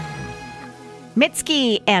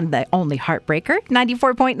Mitski and the Only Heartbreaker,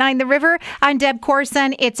 94.9 The River. I'm Deb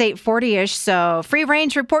Corson. It's 8:40-ish, so Free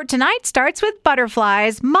Range Report tonight starts with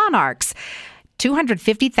butterflies, monarchs.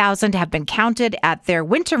 250,000 have been counted at their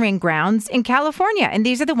wintering grounds in California, and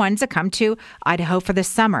these are the ones that come to Idaho for the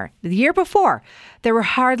summer. The year before, there were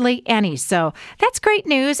hardly any, so that's great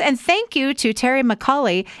news, and thank you to Terry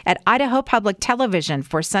McCauley at Idaho Public Television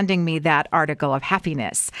for sending me that article of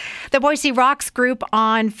happiness. The Boise Rocks group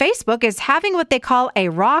on Facebook is having what they call a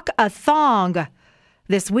rock-a-thong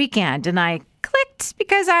this weekend, and I clicked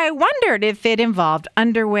because I wondered if it involved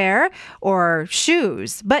underwear or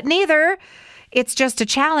shoes, but neither. It's just a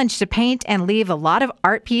challenge to paint and leave a lot of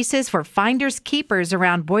art pieces for finders keepers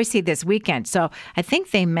around Boise this weekend. So I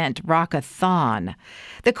think they meant rock-a-thon.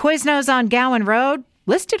 The Quiznos on Gowan Road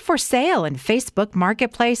listed for sale in Facebook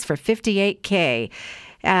Marketplace for $58K.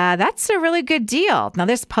 That's a really good deal. Now,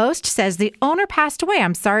 this post says the owner passed away.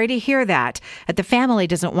 I'm sorry to hear that. But the family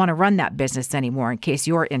doesn't want to run that business anymore, in case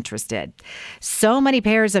you're interested. So many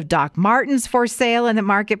pairs of Doc Martens for sale in the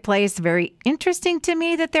marketplace. Very interesting to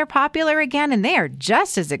me that they're popular again, and they are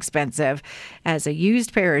just as expensive as a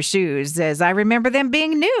used pair of shoes, as I remember them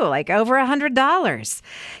being new, like over $100.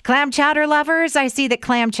 Clam chowder lovers, I see that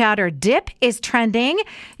clam chowder dip is trending.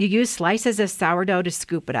 You use slices of sourdough to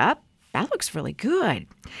scoop it up. That looks really good.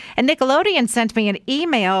 And Nickelodeon sent me an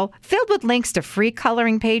email filled with links to free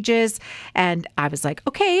coloring pages. And I was like,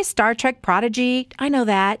 okay, Star Trek Prodigy, I know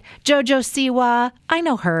that. JoJo Siwa, I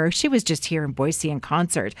know her. She was just here in Boise in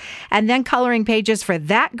concert. And then coloring pages for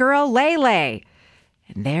that girl, Lele.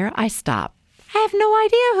 And there I stop. I have no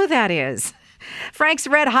idea who that is. Frank's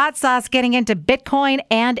Red Hot Sauce getting into Bitcoin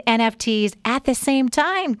and NFTs at the same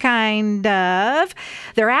time, kind of.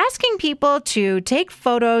 They're asking people to take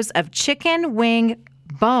photos of chicken wing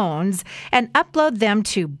bones and upload them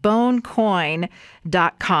to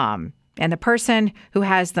bonecoin.com. And the person who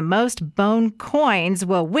has the most bone coins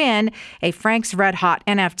will win a Frank's Red Hot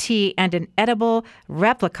NFT and an edible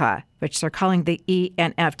replica, which they're calling the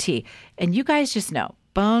ENFT. And you guys just know,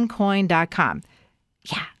 bonecoin.com.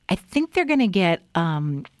 Yeah. I think they're going to get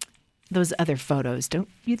those other photos. Don't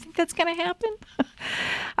you think that's going to happen?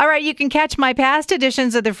 All right, you can catch my past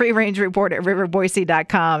editions of the Free Range Report at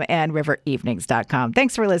riverboise.com and riverevenings.com.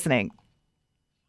 Thanks for listening.